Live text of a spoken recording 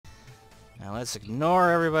Now let's ignore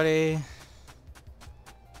everybody.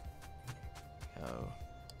 Go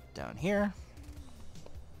down here.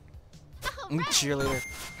 Cheerleader.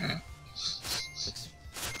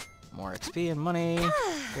 More XP and money.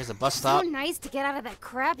 Here's a bus stop. So nice to get out of that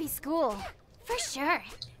crappy school. For sure.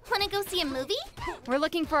 Wanna go see a movie? We're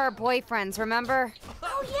looking for our boyfriends, remember?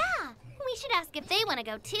 Oh yeah! We should ask if they wanna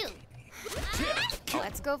go too.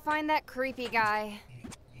 Let's go find that creepy guy.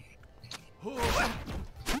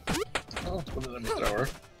 Oh, put it in the thrower.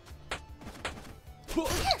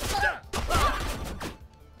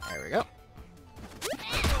 There we go.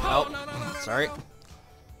 Oh, sorry.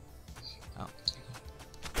 Oh.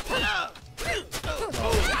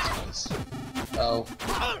 Oh,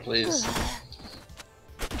 please.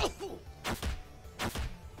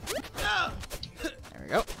 There we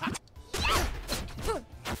go.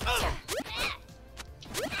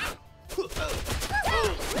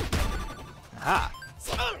 Ah.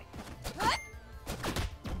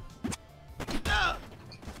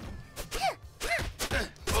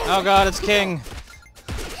 Oh god, it's King.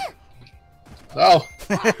 Oh!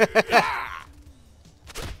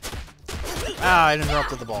 Ah, I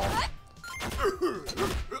interrupted the ball.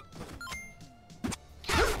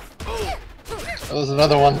 That was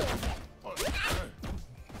another one.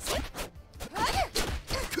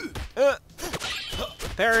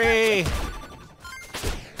 Parry!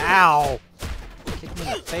 Ow! Kick me in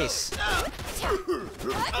the face.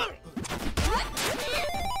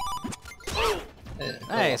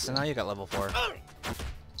 Nice, so now you got level 4.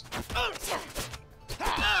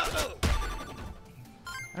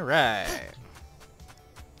 Alright.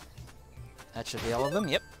 That should be all of them,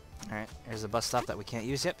 yep. Alright, here's a bus stop that we can't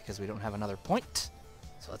use yet because we don't have another point.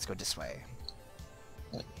 So let's go this way.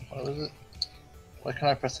 What is it? Why can't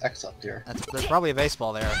I press X up here? There's probably a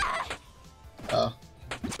baseball there. Oh.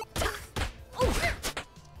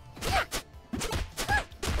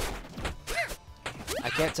 I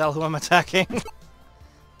can't tell who I'm attacking.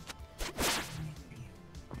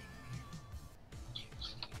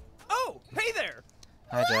 Oh, hey there!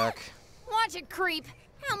 Hi, Jack. Watch it, creep.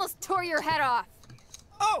 I almost tore your head off.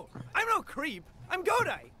 Oh, I'm no creep. I'm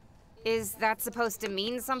Godai. Is that supposed to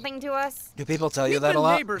mean something to us? Do people tell you We've that been a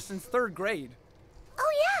lot? neighbors since 3rd grade.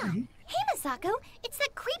 Oh yeah! Hey Masako, it's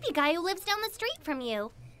that creepy guy who lives down the street from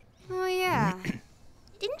you. Oh, yeah.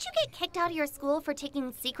 Didn't you get kicked out of your school for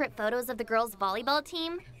taking secret photos of the girls' volleyball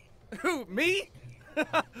team? Who, me?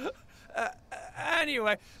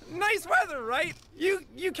 Anyway, nice weather, right?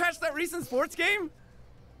 You catch that recent sports game?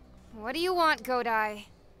 What do you want, Godai?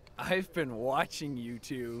 I've been watching you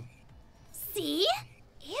two. See?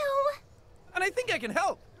 Ew. And I think I can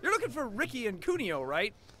help. You're looking for Ricky and Kunio,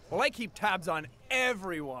 right? Well, I keep tabs on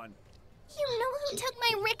everyone. You know who took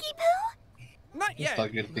my Ricky poo? Not yet, Not a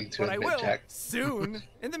good thing to but I admit, will Jack. soon.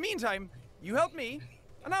 In the meantime, you help me,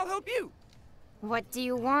 and I'll help you. What do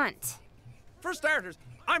you want? For starters,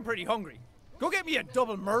 I'm pretty hungry. Go get me a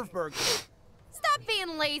double Merv burger. Stop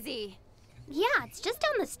being lazy. Yeah, it's just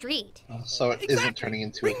down the street. So it isn't turning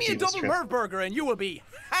into Bring a me a Kiva double strip. Merv burger and you will be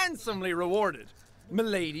handsomely rewarded.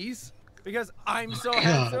 Miladies, because I'm so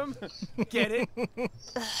handsome. Get it?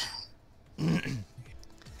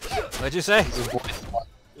 What'd you say?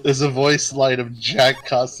 There's a voice line of Jack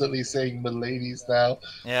constantly saying "miladies" now.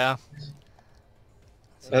 Yeah.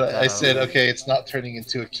 I said, okay, it's not turning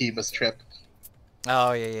into a Kiva strip.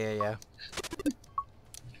 Oh, yeah.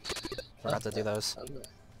 Forgot to do those.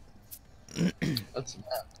 That's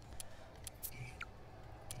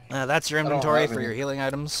mad. That's your I don't inventory have for any. your healing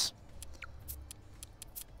items.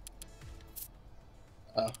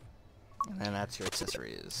 Oh. And then that's your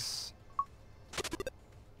accessories.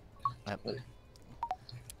 Yep.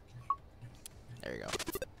 There you go.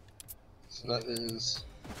 So that is.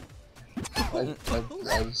 I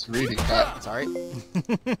was reading that. Sorry.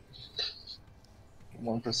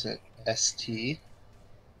 1% ST.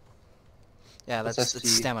 Yeah, What's it's ST?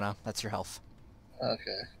 stamina. That's your health.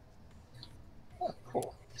 Okay. Oh,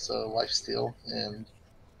 cool. So lifesteal and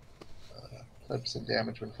 5%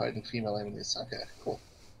 damage when fighting female enemies. Okay, cool.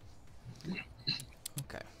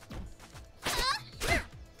 Okay.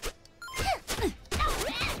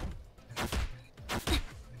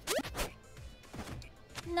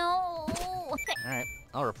 No. Alright,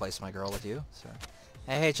 I'll replace my girl with you. So.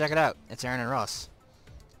 Hey, check it out. It's Aaron and Ross.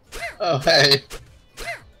 Oh, hey.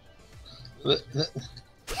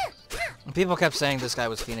 People kept saying this guy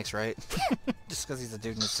was Phoenix, right? Just because he's a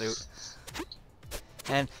dude in a suit.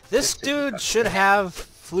 And this dude should have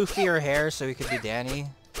floofier hair so he could be Danny.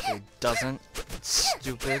 But he doesn't. It's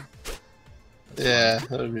stupid. Yeah,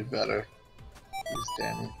 that would be better. Who's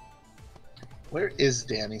Danny? Where is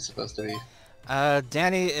Danny supposed to be?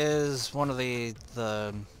 Danny is one of the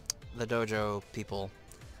dojo people.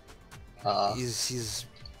 He's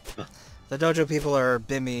the dojo people are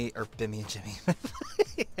Bimmy and Jimmy.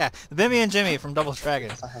 Yeah, Bimmy and Jimmy from Double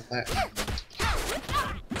Dragon. I have that.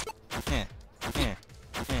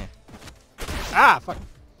 Ah, fuck.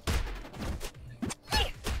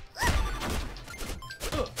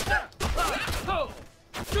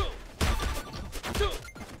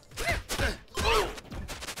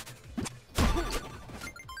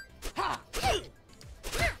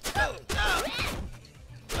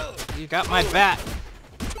 You got my bat.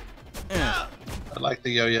 I like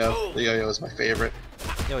the yo-yo. The yo-yo is my favorite.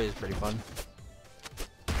 Yo, he's pretty fun.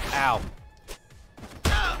 Ow.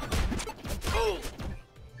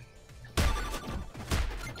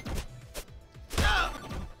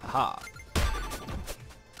 Aha.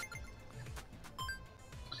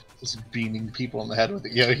 Just beating people in the head with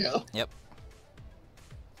a yo-yo. Yep.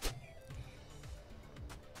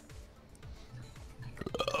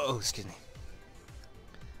 Oh, excuse me.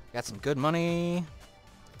 Got some good money.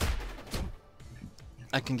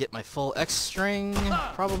 I can get my full X string,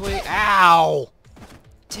 probably. Ow!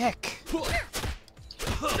 Dick!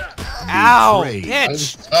 Ow! I'm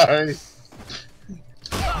Bitch! sorry.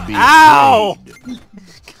 Ow!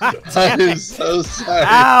 God damn I'm it! so sorry.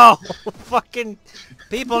 Ow! Fucking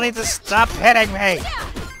people need to stop hitting me!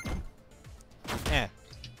 Yeah.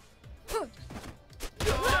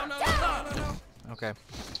 Okay.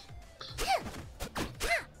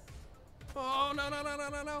 Oh,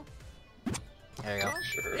 no. There you go.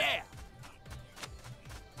 Sure. Yeah.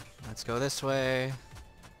 Let's go this way.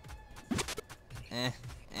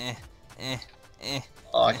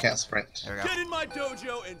 Oh, I can't sprint. There we go. Get in my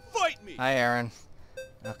dojo and fight me. Hi, Aaron.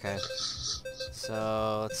 Okay.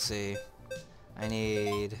 So, let's see. I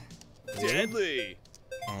need you, Deadly.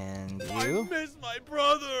 and I you, miss my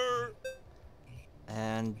brother.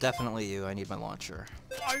 and definitely you. I need my launcher.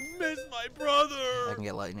 I miss my I brother. can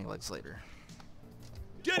get lightning legs later.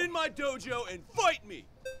 Get in my dojo and fight me.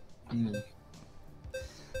 Mm.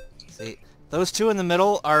 See, those two in the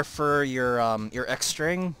middle are for your X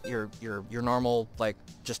string, your normal like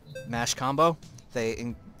just mash combo.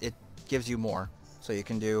 It gives you more, so you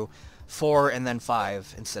can do 4 and then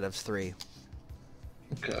 5 instead of 3.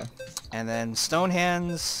 Okay. And then Stone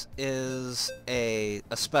Hands is a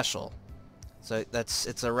special, so it's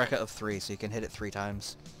a Rekka of 3, so you can hit it 3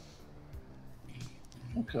 times.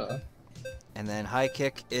 Okay. And then High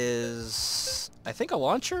Kick is, I think, a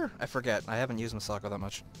launcher? I forget. I haven't used Masako that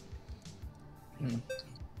much. Hmm.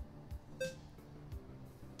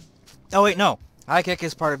 Oh wait, no. High Kick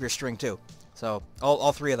is part of your string too. So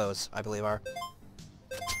all 3 of those, I believe, are.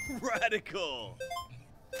 Radical.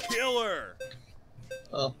 Killer.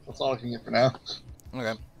 Well, that's all I can get for now.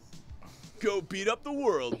 Okay. Go beat up the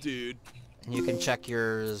world, dude. And you can check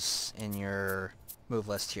yours in your move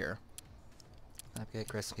list here. Up kick,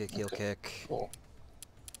 crest kick, heel kick. Cool.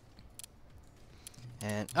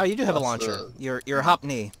 And oh, you do have a That's, launcher. Your hop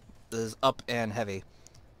knee is up and heavy.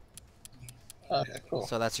 Okay, cool.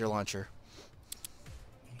 So that's your launcher.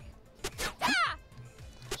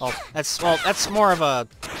 Oh, that's more of a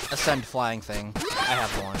ascend flying thing. I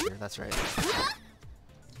have the launcher. That's right.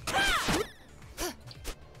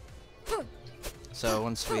 So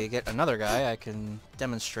once we get another guy, I can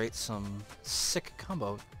demonstrate some sick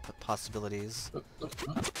combo possibilities.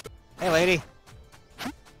 Hey, lady.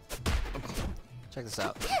 Check this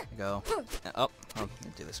out. Here you go. Oh, let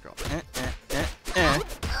me do this, girl.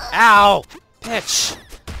 Ow! Bitch!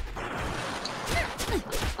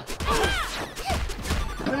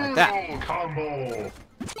 Like that. Combo.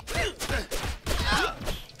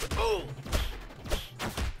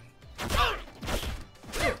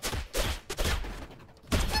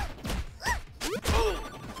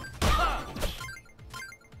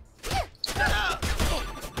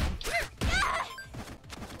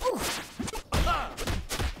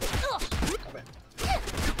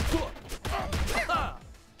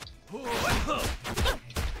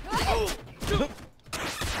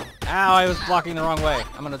 Ow, I was blocking the wrong way.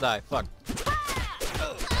 I'm gonna die. Fuck.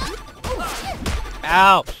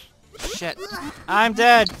 Ow! Shit. I'm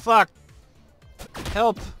dead. Fuck.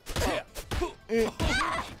 Help.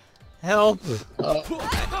 Help.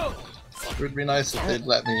 It would be nice if they'd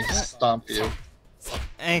let me stomp you.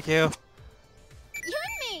 Thank you. You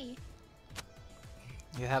and me.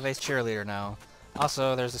 You have a cheerleader now.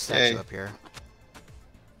 Also, there's a statue Hey. up here.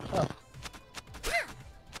 Oh.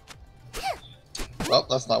 Well,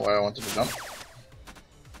 that's not where I wanted to jump.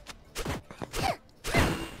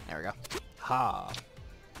 There we go. Ha.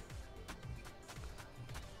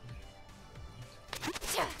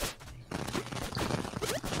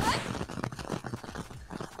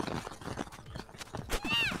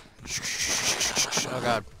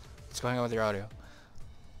 god. What's going on with your audio?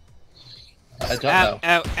 I don't know.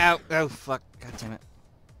 Ow, ow, oh, fuck. God damn it.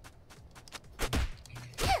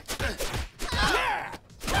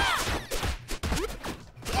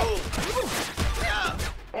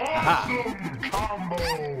 Aha.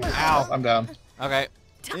 Ow. I'm down. Okay.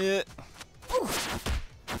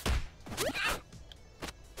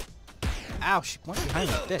 Ow, she went behind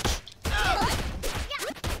me, bitch.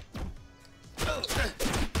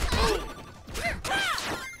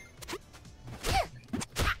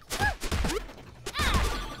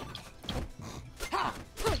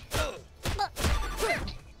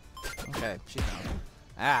 Okay, she's down.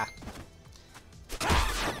 Ah.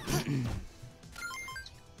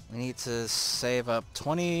 We need to save up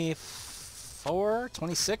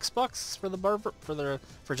 26 bucks for the burger,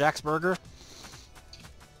 for Jack's Burger,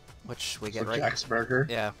 which we get For right. Jack's Burger.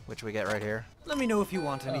 Yeah, which we get right here. Let me know if you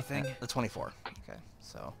want anything. The 24. Okay,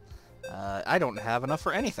 so I don't have enough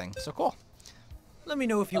for anything. So cool. Let me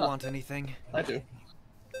know if you want anything. I do.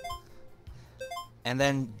 And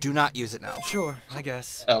then do not use it now. Sure, I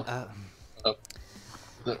guess. Oh.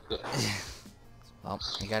 Well,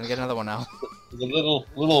 you gotta get another one now. It's a little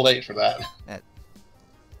late for that.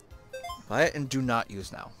 Buy it and do not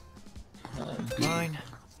use now. Fine.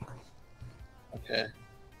 Okay.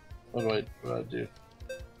 What do I do?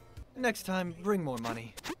 Next time, bring more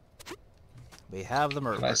money. We have the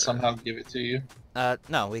murder. Can I somehow give it to you?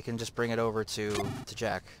 No, we can just bring it over to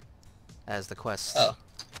Jack as the quest. Oh.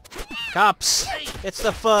 Cops! It's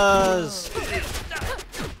the fuzz!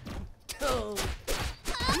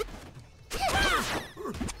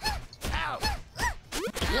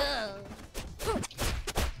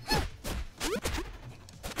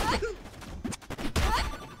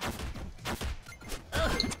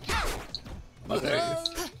 Oh, there you go.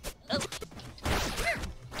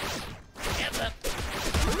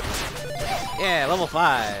 Yeah, level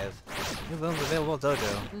 5. New bones available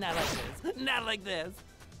dojo. Not like this. Not like this.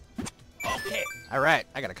 Okay. Alright,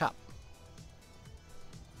 I got a cop.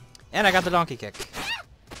 And I got the donkey kick.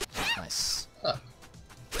 Nice. Huh.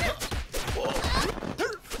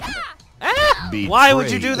 Ah! Why would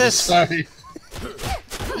you do this? Sorry.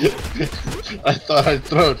 I thought I'd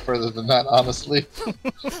throw it further than that, honestly.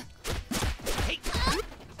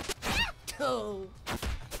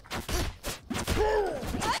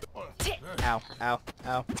 Ow, ow,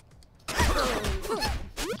 ow.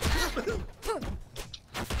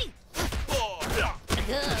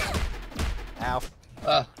 Ow.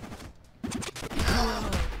 Ah.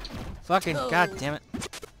 Fucking god damn it.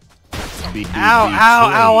 Be Ow, ow,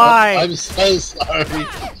 ow, why? I'm so sorry.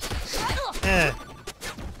 Alright,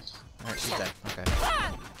 she's dead. Okay.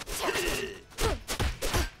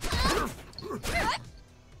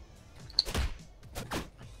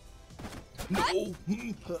 No.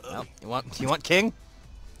 Well, you want King?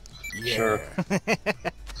 Sure.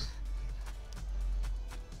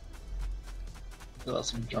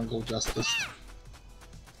 Some jungle justice.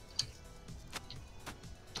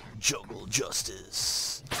 Jungle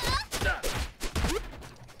justice.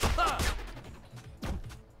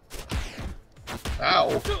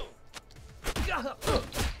 Ow.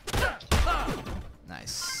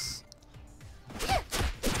 Nice.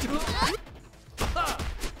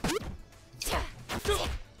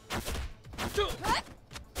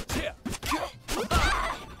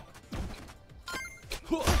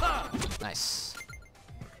 Nice.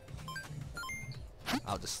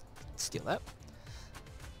 I'll just steal that.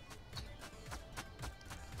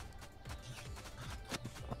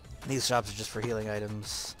 These shops are just for healing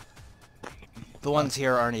items. The ones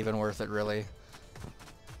here aren't even worth it, really.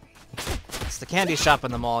 It's the candy shop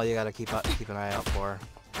in the mall you gotta keep an eye out for.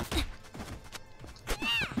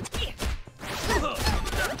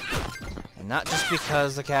 And not just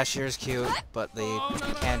because the cashier is cute, but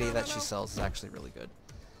the candy that she sells is actually really good.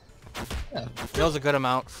 Yeah. Deals a good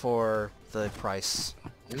amount for the price.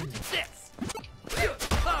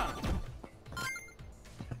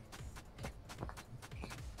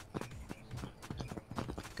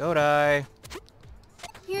 Go die.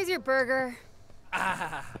 Here's your burger.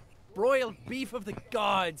 Ah, broiled beef of the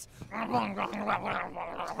gods.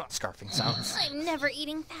 Scarfing sounds. I'm never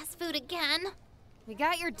eating fast food again. We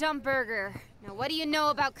got your dumb burger. Now what do you know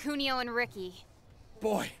about Cuneo and Ricky?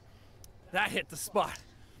 Boy, that hit the spot.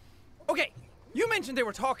 Okay, you mentioned they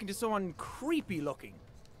were talking to someone creepy looking.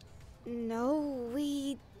 No,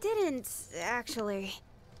 we didn't, actually.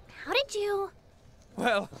 How did you?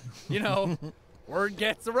 Well, you know, word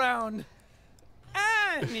gets around.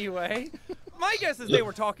 Anyway, my guess is they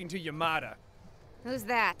were talking to Yamada. Who's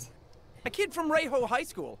that? A kid from Reiho High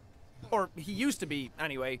School. Or he used to be,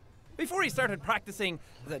 anyway. before he started practicing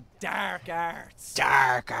the dark arts.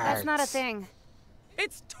 Dark arts. That's not a thing.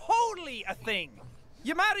 It's totally a thing.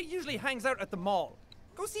 Yamada usually hangs out at the mall.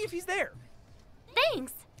 Go see if he's there.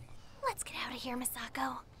 Thanks. Let's get out of here,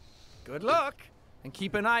 Misako. Good luck. And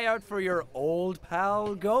keep an eye out for your old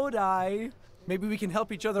pal Godai. Maybe we can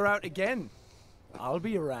help each other out again. I'll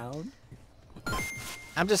be around.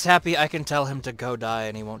 I'm just happy I can tell him to go die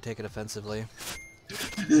and he won't take it offensively.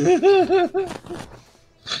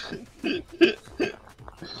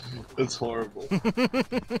 That's horrible.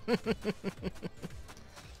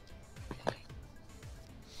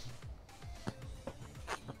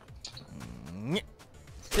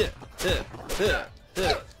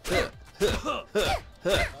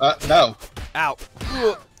 No. Ow.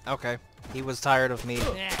 Okay. He was tired of me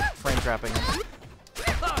frame trapping him.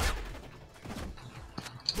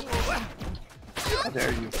 How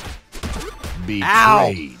dare you? Betrayed.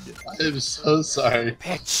 Ow! I'm so sorry.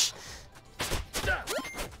 Pitch.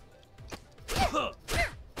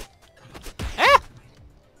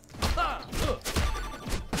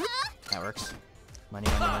 That works. Money,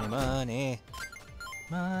 money, money, money.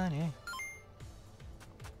 Money.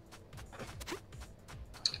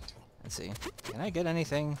 Let's see. Can I get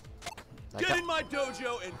anything? Like Get in my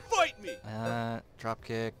dojo and fight me! drop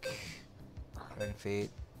kick. Dragon feet.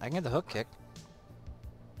 I can get the hook kick.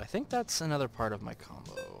 I think that's another part of my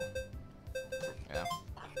combo. Yeah.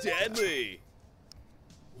 Deadly!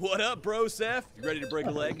 What up, bro, Seth? You ready to break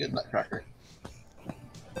a leg? Good nutcracker.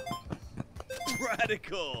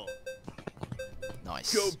 Radical!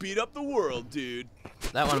 Nice. Go beat up the world, dude.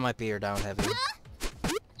 That one might be your down heavy.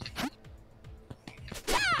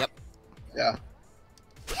 Yep. Yeah.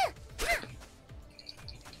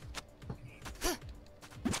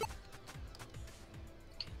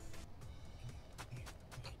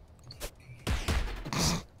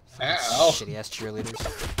 Ow. Shitty ass cheerleaders.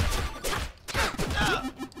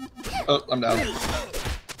 Oh, I'm down.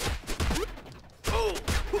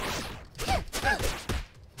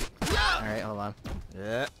 Alright, hold on.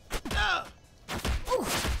 Yeah.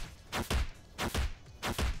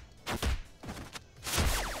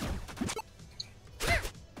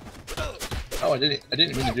 Oh, I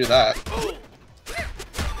didn't mean to do that.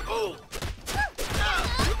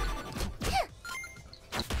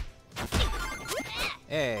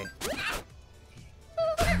 Hey.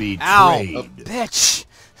 Betrayed. Ow! Bitch!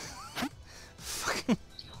 Fucking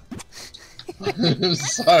I'm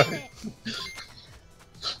sorry.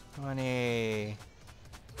 money.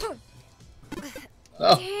 Oh,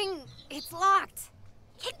 Dang, it's locked.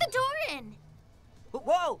 Kick the door in.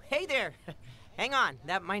 Whoa, hey there. Hang on,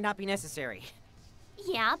 that might not be necessary.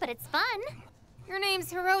 Yeah, but it's fun. Your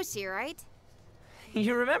name's Hiroshi, right?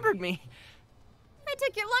 You remembered me. I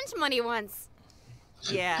took your lunch money once.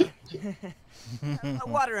 Yeah.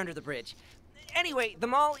 Water under the bridge. Anyway, the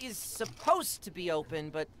mall is supposed to be open,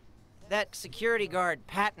 but that security guard,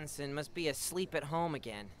 Pattinson, must be asleep at home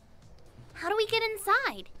again. How do we get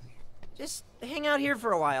inside? Just hang out here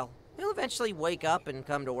for a while. He'll eventually wake up and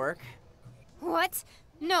come to work. What?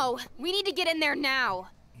 No, we need to get in there now.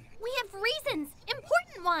 We have reasons,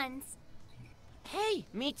 important ones. Hey,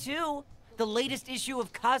 me too. The latest issue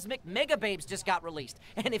of Cosmic Mega Babes just got released.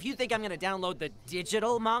 And if you think I'm gonna download the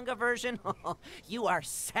digital manga version, you are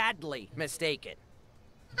sadly mistaken.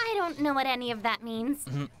 I don't know what any of that means.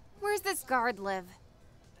 Where's this guard live?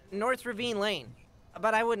 North Ravine Lane.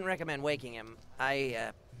 But I wouldn't recommend waking him.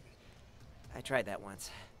 I tried that once.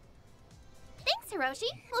 Thanks, Hiroshi.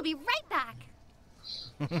 We'll be right back.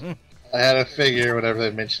 I had to figure whenever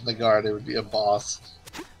they mentioned the guard, it would be a boss.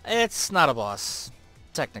 It's not a boss,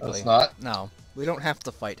 technically. It's not? No, we don't have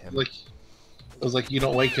to fight him. Like, it was like you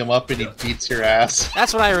don't wake him up and he beats your ass.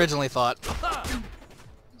 That's what I originally thought.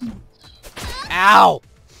 Ow!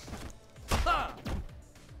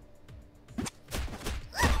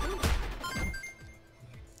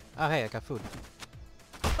 Oh, hey, I got food.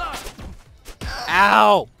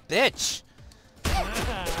 Ow! Bitch!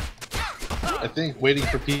 I think waiting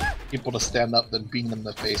for people to stand up then beating them in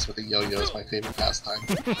the face with a yo-yo is my favorite pastime.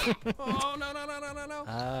 Oh,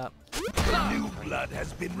 no. The new blood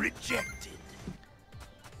has been rejected.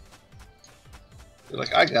 They're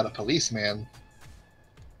like, I got a policeman.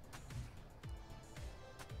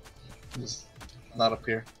 He's not up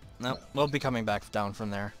here. Nope, we'll be coming back down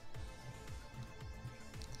from there.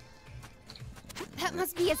 That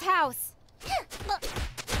must be his house.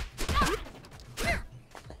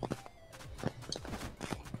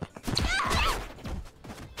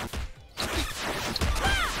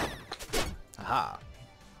 Aha.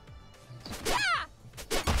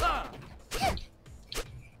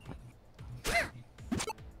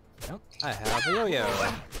 Nope, I have a yo-yo.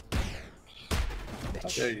 How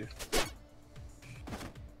dare you?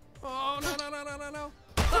 Oh, no, no, no, no, no, no.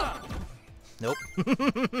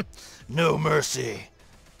 Nope. No mercy.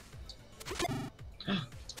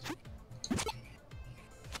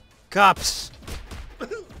 Cops.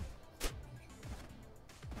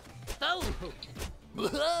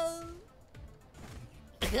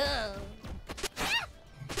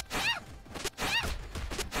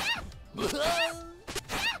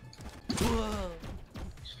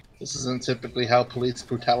 This isn't typically how police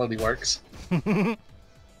brutality works. There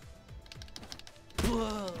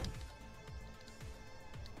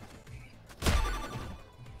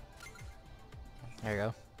you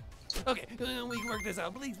go. Okay, we can work this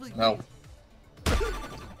out. Please, please. No.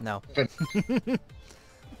 No.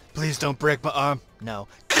 Please don't break my arm. No.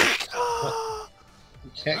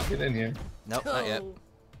 You can't get in here. Nope, not yet.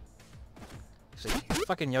 Actually,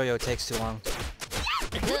 fucking yo-yo takes too long.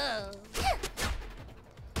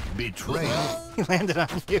 Betrayal. He landed on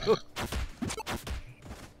you.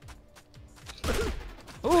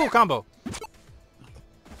 Ooh, combo.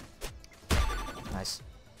 Nice.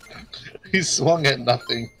 He swung at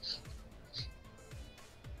nothing.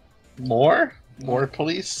 More? More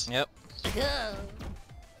police? Yep.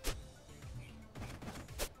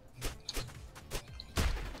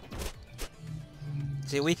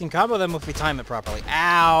 See, we can combo them if we time it properly.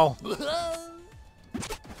 Ow!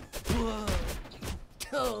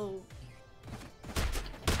 Oh,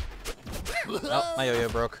 my yo-yo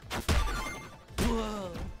broke.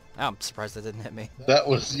 Oh, I'm surprised that didn't hit me. That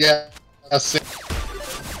was, yeah. That's it.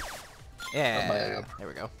 Yeah, yo-yo. there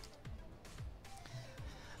we go.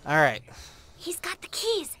 Alright, He's got the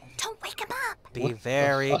keys. Don't wake him up. be What the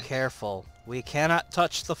very fuck? careful. We cannot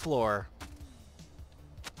touch the floor.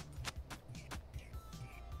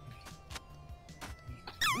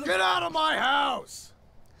 Get out of my house!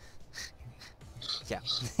 Yeah.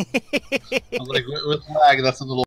 I was like, with lag, that's a little